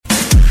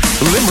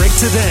Limerick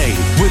Today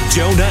with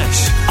Joe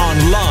Nash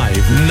on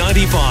Live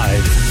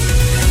 95.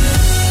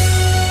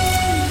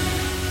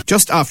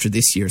 Just after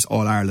this year's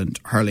All-Ireland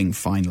hurling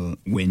final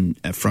win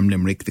from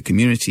Limerick, the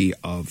community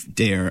of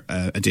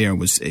Adare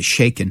was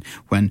shaken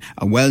when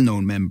a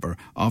well-known member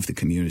of the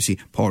community,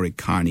 Pádraig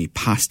Carney,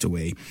 passed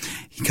away.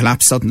 He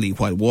collapsed suddenly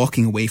while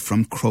walking away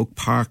from Croke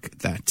Park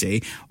that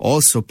day.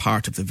 Also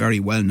part of the very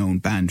well-known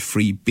band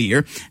Free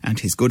Beer, and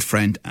his good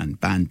friend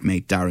and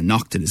bandmate Darragh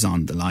Naughton is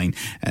on the line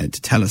to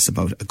tell us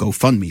about a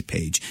GoFundMe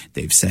page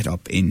they've set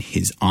up in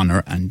his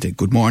honour. And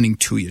good morning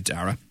to you,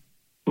 Darragh.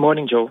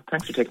 Morning, Joe.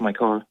 Thanks for taking my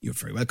call. You're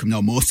very welcome.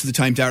 Now, most of the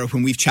time, Darragh,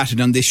 when we've chatted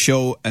on this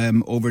show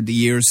over the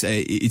years,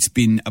 it's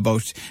been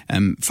about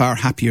far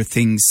happier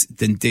things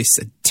than this.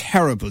 A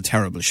terrible,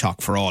 terrible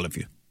shock for all of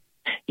you.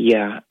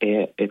 Yeah,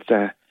 it's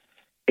a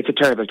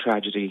terrible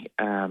tragedy,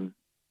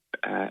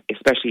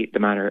 especially the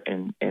manner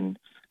in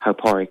how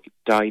Pádraig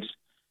died.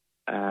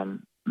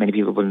 Many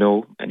people will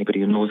know,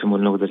 anybody who knows him will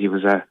know that he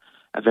was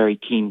a very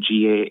keen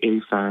GAA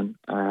fan,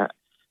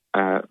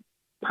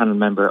 panel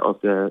member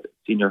of the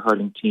senior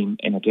hurling team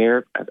in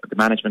Adare, the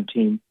management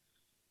team,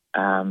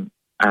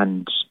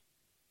 and,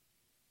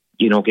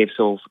 you know, gave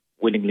so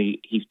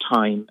willingly his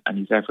time and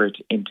his effort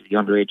into the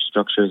underage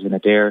structures in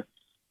Adare,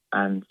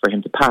 and for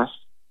him to pass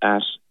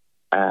at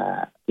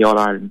the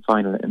All-Ireland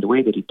final in the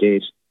way that he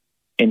did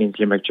in his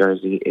Limerick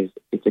jersey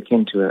it's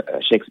akin to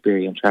a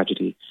Shakespearean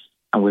tragedy,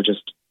 and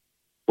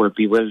we're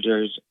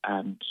bewildered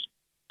and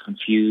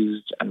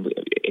confused, and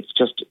it's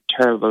just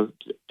terrible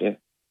to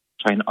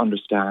try and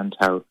understand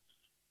how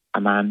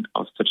a man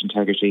of such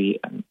integrity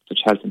and such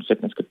health and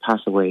fitness could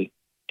pass away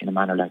in a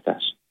manner like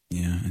that.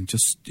 Yeah, and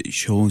just it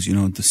shows, you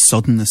know, the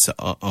suddenness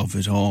of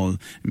it all.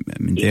 I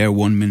mean, there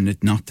one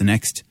minute, not the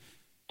next.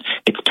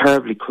 It's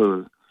terribly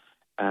cruel,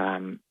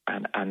 and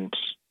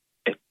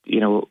it,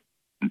 you know,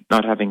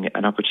 not having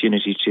an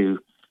opportunity to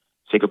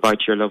say goodbye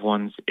to your loved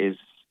ones is,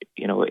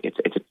 you know, it's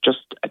just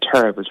a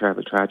terrible,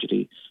 terrible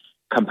tragedy,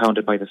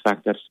 compounded by the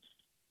fact that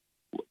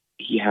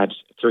he had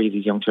 3 of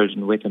his young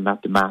children with him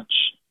at the match,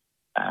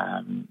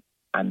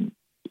 and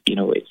you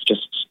know, it's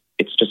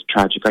just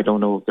tragic. I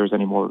don't know if there's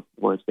any more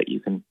words that you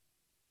can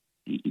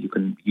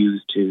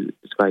use to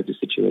describe the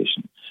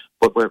situation,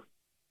 but we're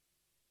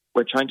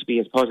trying to be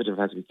as positive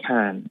as we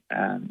can.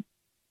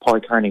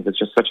 Pádraig Carney was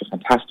just such a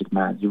fantastic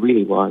man. He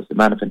really was a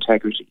man of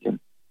integrity and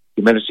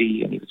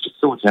humility, and he was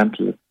just so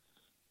gentle.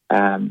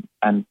 And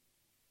in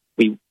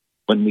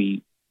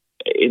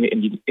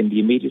the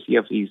immediacy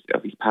of his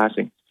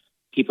passing,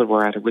 people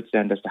were at a wit's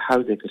end as to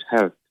how they could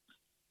help.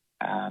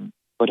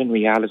 But in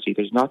reality,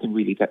 there's nothing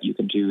really that you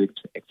can do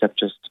except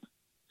just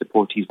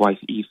support his wife,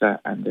 Aoife,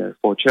 and their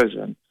 4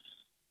 children.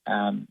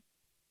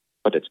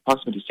 But it's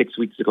approximately 6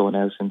 weeks ago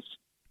now since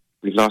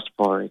we've lost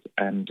Pádraig,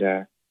 and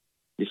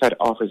we've had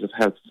offers of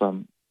help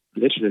from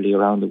literally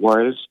around the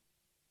world.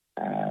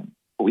 But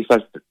we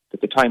felt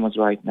that the time was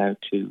right now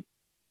to,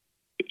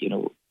 you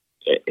know,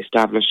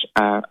 establish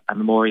a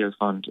memorial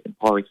fund in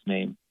Pádraig's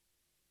name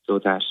so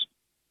that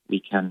we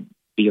can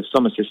be of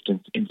some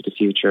assistance into the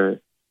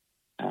future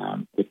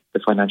with the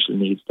financial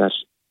needs that,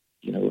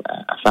 you know,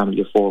 a family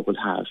of 4 will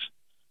have.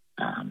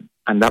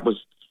 And that was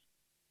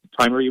the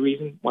primary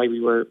reason why we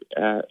were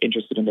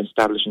interested in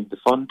establishing the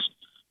fund.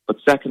 But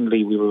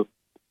secondly, we were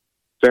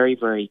very,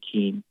 very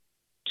keen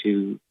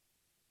to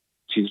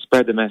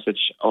spread the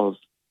message of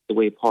the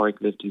way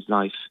Pádraig lived his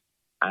life,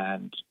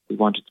 and we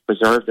wanted to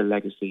preserve the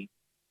legacy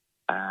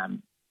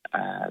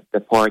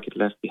that Pádraig had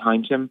left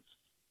behind him,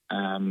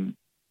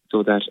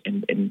 so that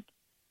in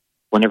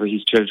whenever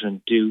his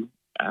children do,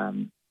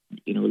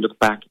 you know, look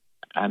back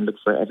and look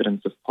for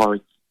evidence of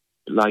Pádraig's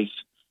life,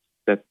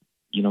 that,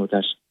 you know,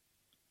 that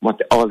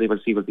all they will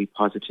see will be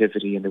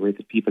positivity in the way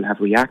that people have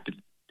reacted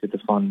to the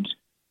fund,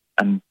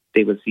 and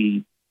they will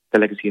see the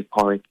legacy of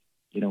Pádraig.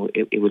 You know,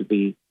 it will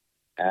be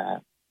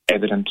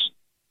evident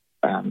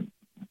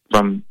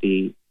from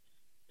the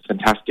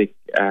fantastic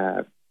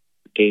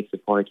gates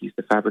that Pádraig used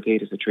to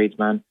fabricate as a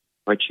tradesman,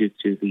 right through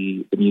to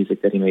the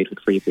music that he made with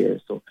Free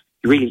Beer. So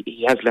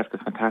he has left a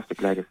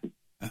fantastic legacy.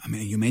 I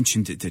mean, you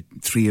mentioned that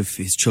 3 of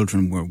his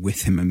children were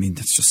with him. I mean,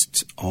 that's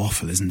just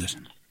awful, isn't it?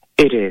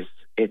 It is.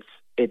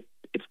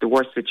 It's the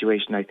worst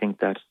situation. I think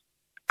that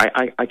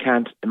I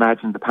can't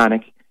imagine the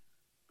panic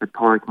that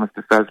Pádraig must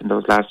have felt in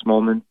those last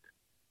moments.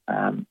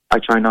 I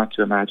try not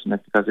to imagine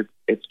it because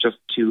it's just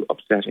too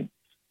upsetting.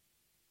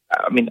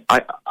 I mean,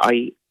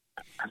 I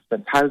have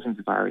spent thousands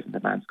of hours in the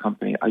man's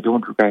company. I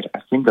don't regret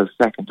a single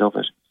second of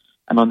it.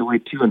 And on the way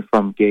to and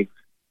from gigs,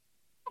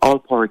 all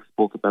Pádraig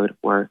spoke about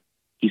were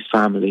his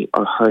family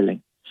or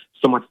hurling.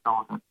 So much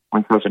so that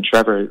myself and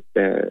Trevor,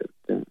 the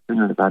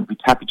singer of the band, we'd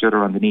tap each other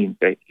on the knee and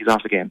say, "He's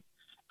off again."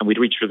 And we'd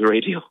reach for the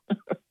radio.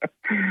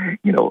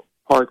 You know,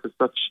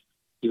 Pádraig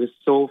he was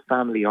so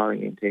family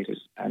orientated,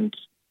 and,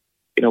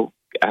 you know,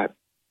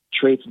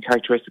 traits and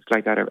characteristics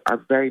like that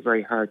are very,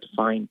 very hard to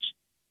find.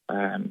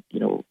 You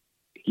know,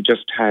 he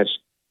just had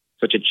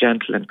such a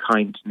gentle and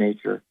kind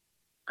nature,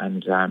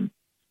 and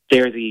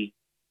they're the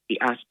the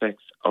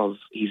aspects of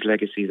his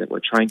legacy that we're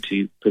trying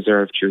to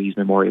preserve through his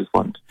memorial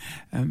fund.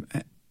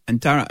 And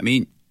Dara, I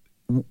mean,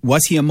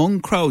 was he among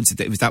crowds?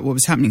 Was that what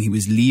was happening? He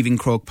was leaving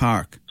Croke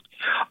Park?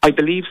 I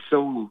believe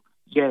so,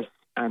 yes.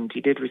 And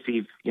he did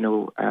receive,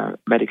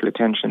 medical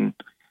attention.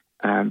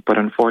 But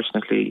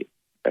unfortunately,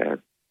 the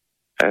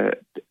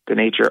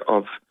nature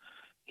of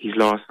his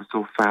loss was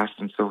so fast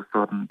and so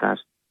sudden that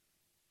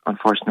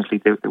unfortunately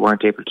they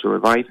weren't able to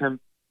revive him.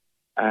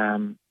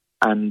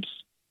 And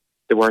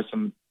there were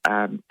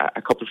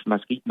a couple from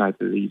Muskegon, I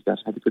believe, that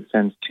had the good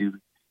sense to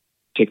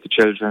take the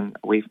children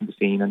away from the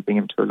scene and bring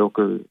him to a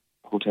local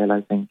hotel,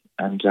 I think.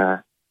 And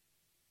so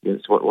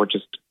we're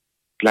just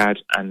glad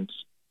and,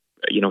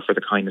 for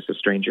the kindness of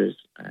strangers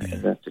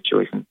in that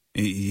situation.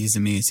 It is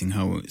amazing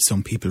how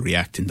some people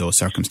react in those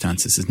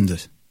circumstances, isn't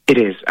it? It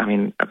is. I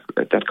mean,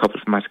 that couple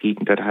from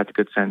Muskegon that had the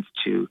good sense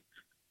to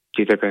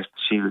do their best to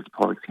shield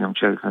Póric's young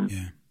children.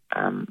 Yeah.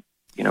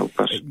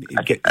 But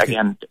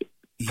again...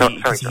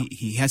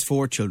 He has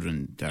 4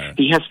 children, Dara.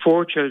 He has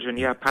 4 children,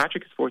 yeah.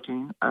 Patrick is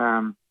 14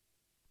 and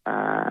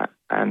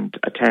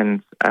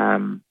attends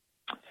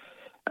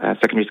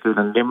secondary school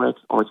in Limerick,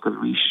 Art School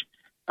Reach.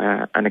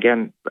 And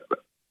again,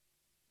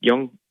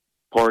 young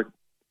Pádraig,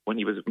 when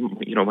he was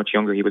much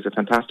younger, he was a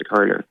fantastic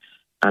hurler.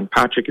 And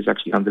Patrick is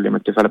actually on the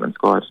Limerick development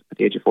squad at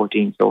the age of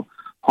 14. So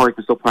Pádraig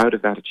was so proud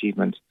of that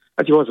achievement,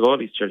 as he was of all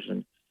these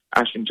children.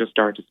 Ashlyn just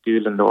started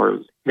school in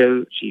Laurel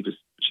Hill. She's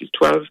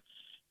 12.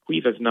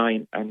 Weaver's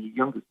 9, and his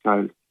youngest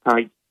child,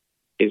 Ty,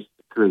 is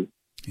 3.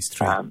 He's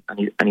 3.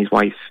 And his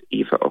wife,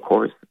 Eva, of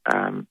course,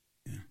 the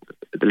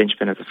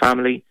linchpin of the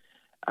family.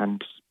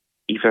 And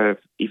Eva's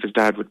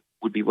dad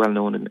would be well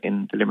known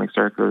in the Limerick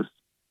circles.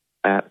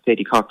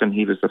 Sadie Coughlin,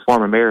 he was the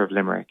former mayor of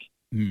Limerick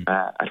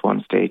at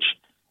one stage.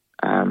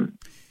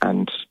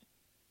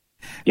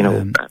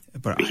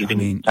 But he's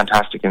been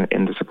fantastic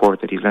in the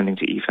support that he's lending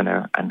to Aoife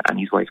now and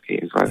his wife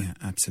Kate as well. Yeah,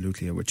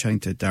 absolutely. We're chatting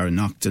to Darren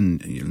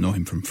Naughton. You'll know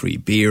him from Free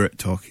Beer,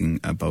 talking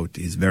about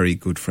his very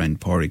good friend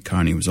Pádraig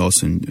Carney, who was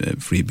also in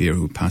Free Beer,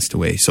 who passed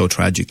away so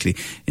tragically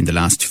in the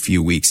last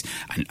few weeks.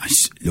 And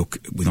look,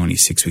 with only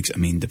 6 weeks, I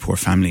mean, the poor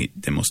family,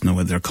 they must know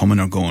whether they're coming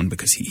or going,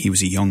 because he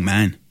was a young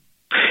man.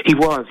 He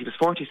was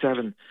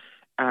 47.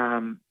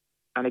 And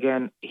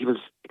again, he was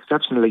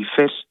exceptionally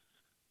fit.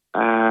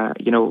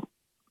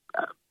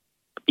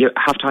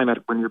 Half-time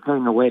when you're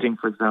playing a wedding,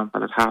 for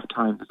example, at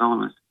half-time, there's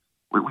always,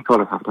 we call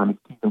it half-time, it's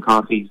teas and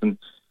coffees, and,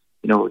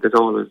 there's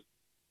always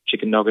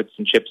chicken nuggets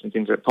and chips and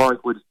things like that.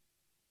 Pádraig would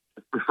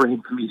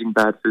refrain from eating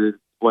bad food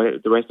while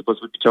the rest of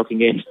us would be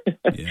tucking in.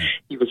 Yeah.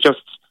 He was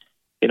just,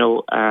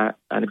 an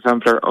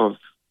exemplar of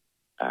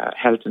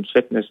health and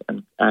fitness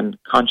and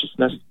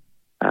consciousness.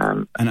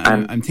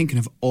 I'm thinking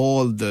of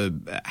all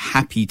the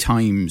happy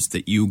times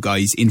that you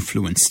guys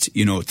influenced,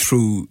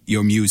 through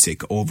your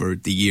music over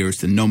the years,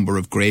 the number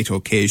of great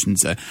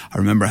occasions. I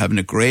remember having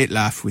a great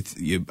laugh with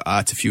you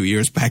it's a few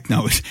years back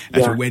now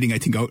at a wedding, I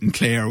think, out in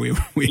Clare. We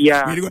won't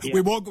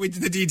go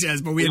into the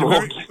details, but we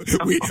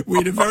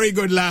had a very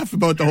good laugh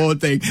about the whole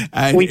thing.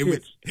 And we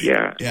did. We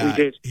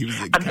did. He was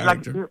a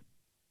character.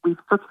 We've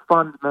such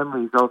fond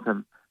memories of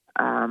him.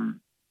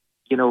 And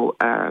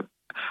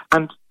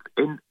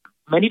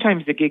many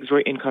times the gigs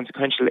were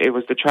inconsequential. It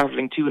was the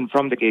travelling to and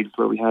from the gigs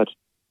where we had,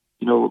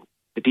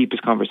 the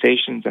deepest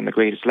conversations and the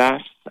greatest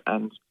laughs.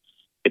 And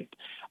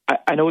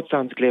I know it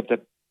sounds glib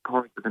that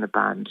Pádraig was in a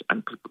band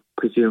and people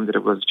presume that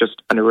it was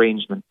just an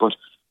arrangement, but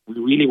we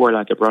really were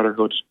like a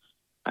brotherhood.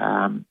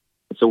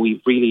 So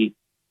we really,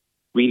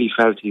 really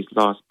felt his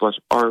loss. But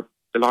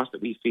the loss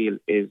that we feel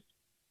is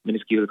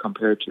minuscule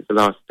compared to the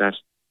loss that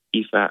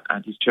Aoife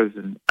and his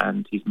children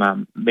and his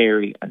mum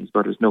Mary and his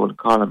brothers Noel and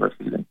Colin are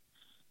feeling.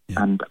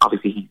 Yeah. And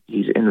obviously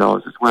he's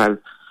in-laws as well.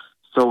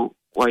 So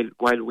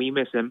while we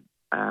miss him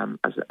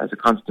as a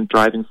constant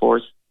driving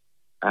force,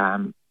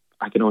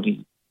 I can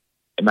only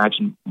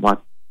imagine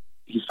what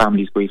his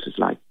family's grief is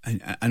like.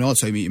 And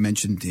also, I mean, you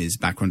mentioned his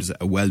background as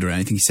a welder, and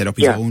I think he set up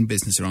his own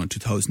business around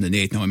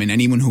 2008. Now, I mean,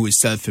 anyone who is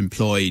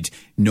self-employed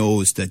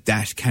knows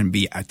that can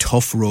be a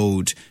tough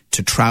road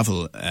to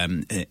travel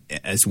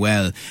as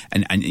well.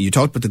 And you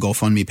talked about the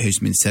GoFundMe page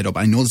being set up.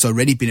 I know there's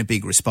already been a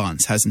big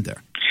response, hasn't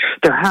there?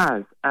 There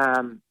has.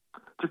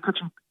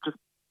 Just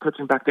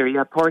touching back there,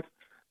 Pádraig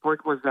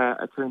was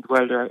a trained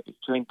welder. He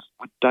trained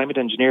with Diamond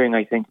Engineering,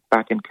 I think,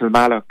 back in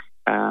Kilmallock,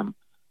 and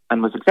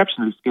was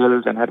exceptionally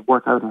skilled and had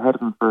worked out ahead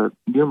of him for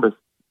numerous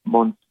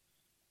months.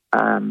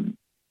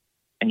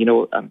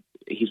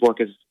 His work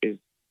is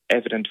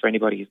evident for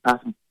anybody who's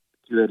passing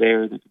through it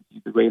there. They can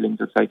see the railings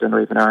outside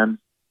Dunraven Arms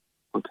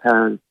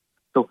Hotel.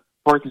 So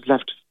Pádraig has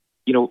left,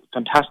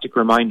 fantastic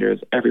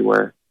reminders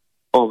everywhere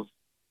of,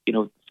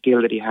 the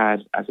skill that he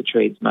had as a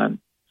tradesman,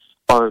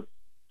 or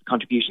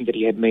contribution that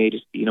he had made,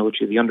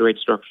 to the underage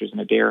structures in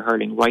Adair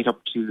hurling, right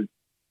up to,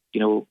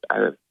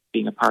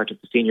 being a part of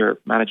the senior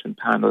management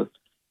panel.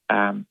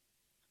 But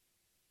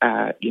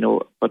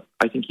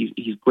I think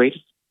his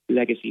greatest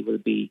legacy will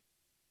be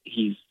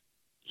his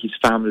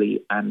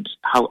family and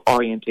how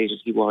orientated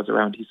he was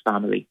around his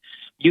family.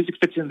 Music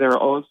fits in there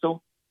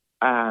also,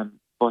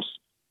 but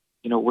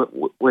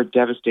we're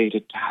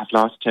devastated to have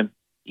lost him.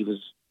 He was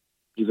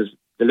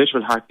the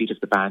literal heartbeat of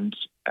the band,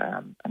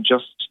 and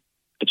just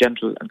a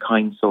gentle and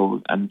kind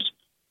soul. And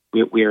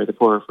we are the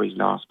poorer for his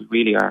loss. We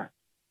really are.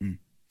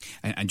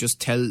 And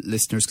just tell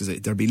listeners, because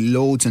there'll be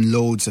loads and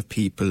loads of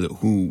people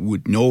who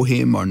would know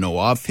him or know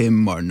of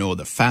him or know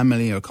the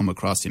family or come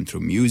across him through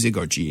music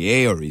or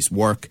GA or his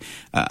work,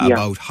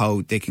 about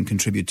how they can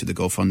contribute to the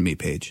GoFundMe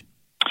page.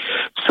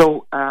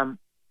 So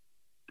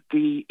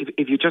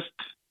if you just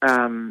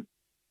I'm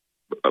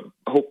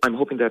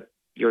hoping that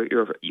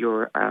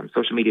your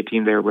social media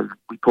team there will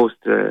post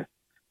the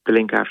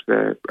link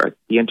after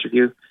the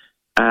interview.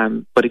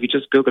 But if you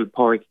just Google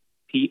Pádraic,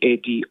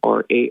 Padraic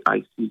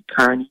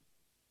Carney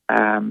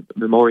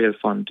Memorial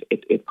Fund,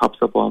 it pops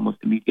up almost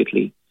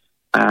immediately.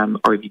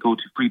 Or if you go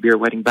to Free Beer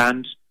Wedding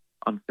Band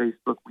on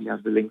Facebook, we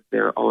have the links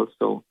there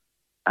also.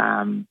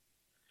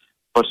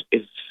 But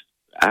if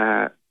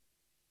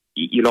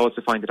you'll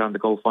also find it on the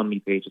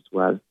GoFundMe page as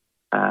well.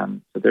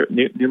 So there are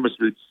numerous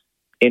routes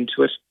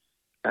into it,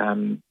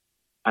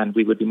 and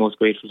we would be most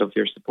grateful of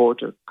your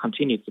support or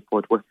continued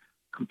support. We're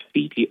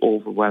completely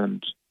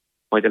overwhelmed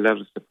by the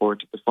level of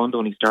support. The fund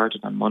only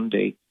started on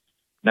Monday.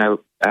 Now,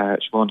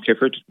 Siobhan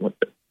Clifford,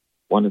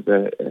 one of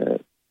the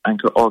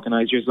anchor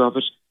organisers of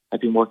it,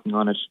 I've been working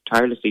on it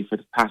tirelessly for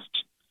the past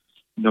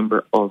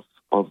number of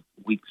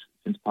weeks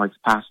since Pádraic's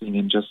passing,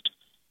 and just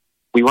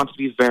we want to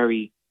be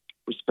very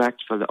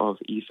respectful of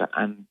Aoife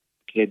and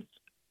kids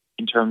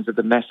in terms of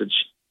the message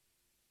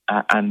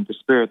and the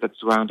spirit that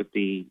surrounded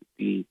the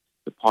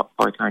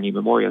Pádraic Carney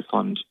Memorial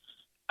Fund.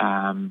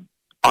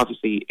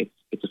 Obviously,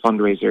 it's a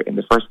fundraiser in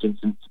the first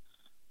instance,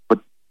 but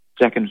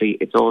secondly,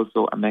 it's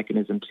also a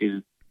mechanism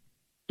to,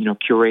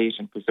 curate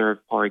and preserve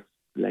Pádraic's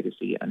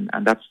legacy, and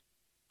that's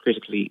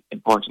critically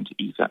important to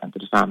Aoife and to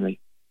the family.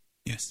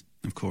 Yes,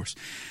 of course.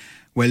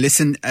 Well,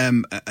 listen,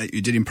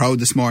 you did him proud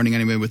this morning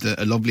anyway with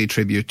a lovely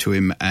tribute to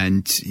him,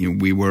 and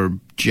we were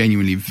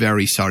genuinely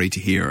very sorry to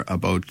hear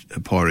about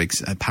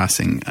Pádraic's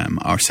passing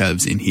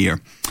ourselves in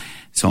here.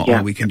 So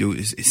all we can do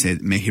is say,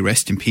 may he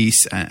rest in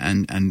peace,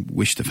 and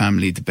wish the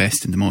family the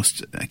best in the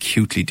most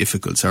acutely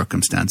difficult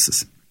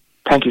circumstances.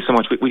 Thank you so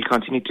much. We'll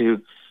continue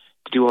to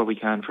do all we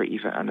can for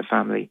Aoife and the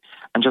family.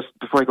 And just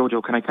before I go,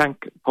 Joe, can I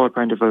thank Paul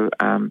Prendeville,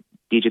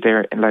 DJ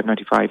there in Live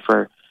 95,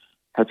 for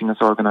helping us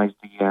organise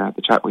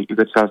the chat with your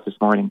good self this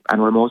morning.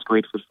 And we're most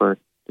grateful for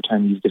the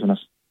time you've given us.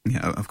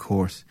 Yeah, of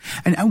course.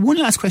 And one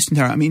last question,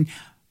 Tara. I mean,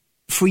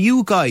 for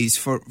you guys,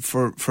 for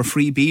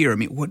Free Beer, I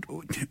mean, what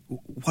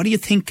are you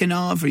thinking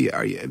of?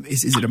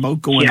 Is it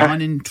about going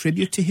on in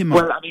tribute to him?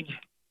 Well, I mean,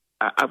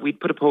 we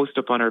put a post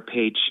up on our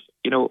page.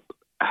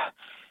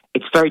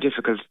 It's very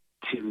difficult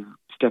to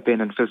step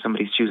in and fill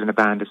somebody's shoes in a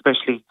band,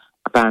 especially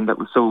a band that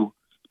was so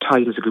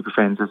tight as a group of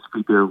friends as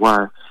Free Beer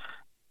were.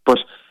 But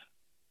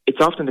it's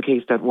often the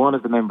case that one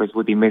of the members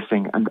would be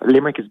missing, and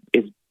Limerick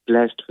is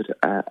blessed with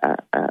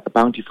a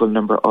bountiful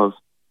number of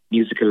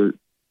musical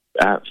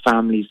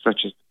families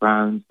such as the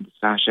Browns, the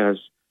Sashas,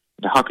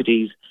 the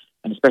Hockadys,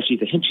 and especially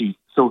the Hinchlys.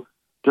 So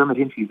Dermot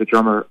Hinchley is a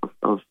drummer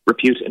of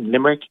repute in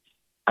Limerick,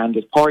 and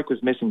if Pádraic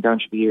was missing down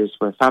through the years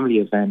for a family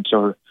event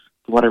or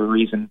for whatever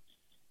reason,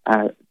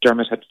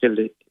 Dermot had filled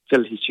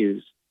his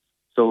shoes.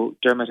 So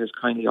Dermot has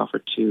kindly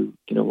offered to,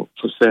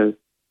 fulfill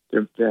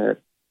the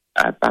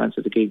balance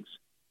of the gigs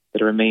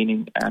that are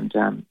remaining, and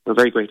we're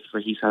very grateful for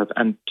his help.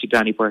 And to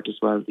Danny Burt as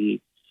well,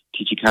 the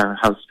TG Carr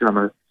house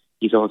drummer,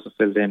 he's also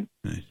filled in.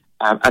 Right.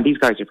 And these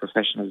guys are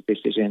professionals. They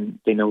sit in,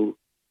 they know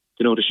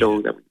the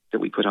show that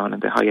we put on,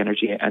 and the high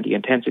energy and the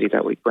intensity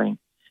that we bring.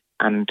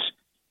 And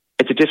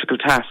it's a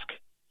difficult task.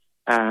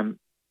 I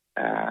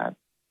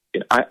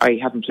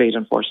haven't played,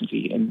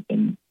 unfortunately,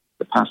 in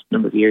the past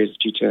number of years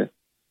due to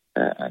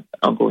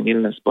ongoing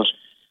illness, but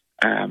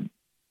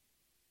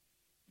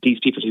these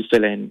people who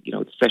fill in,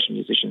 the session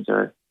musicians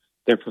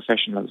they're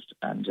professionals,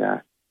 and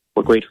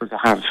we're grateful to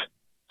have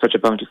such a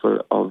bounty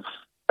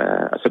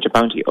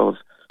of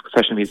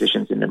professional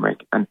musicians in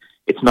Limerick. And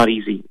it's not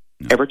easy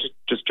ever to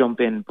just jump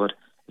in, but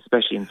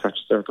especially in such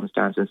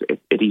circumstances,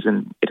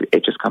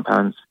 it just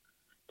compounds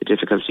the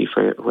difficulty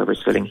for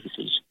whoever's filling his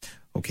seat.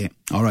 Okay.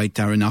 All right,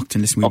 Darren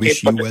Naughton. Listen, we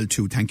wish you well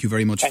too. Thank you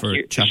very much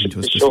for chatting to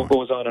us this morning. The show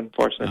goes on,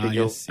 unfortunately,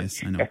 Joe.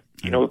 Yes,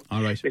 I know.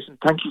 All right. Listen,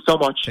 thank you so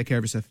much. Take care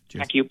of yourself.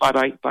 Cheers. Thank you. Bye.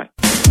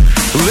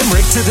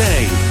 Limerick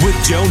Today with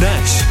Joe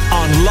Nash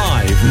on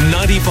Live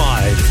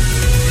 95.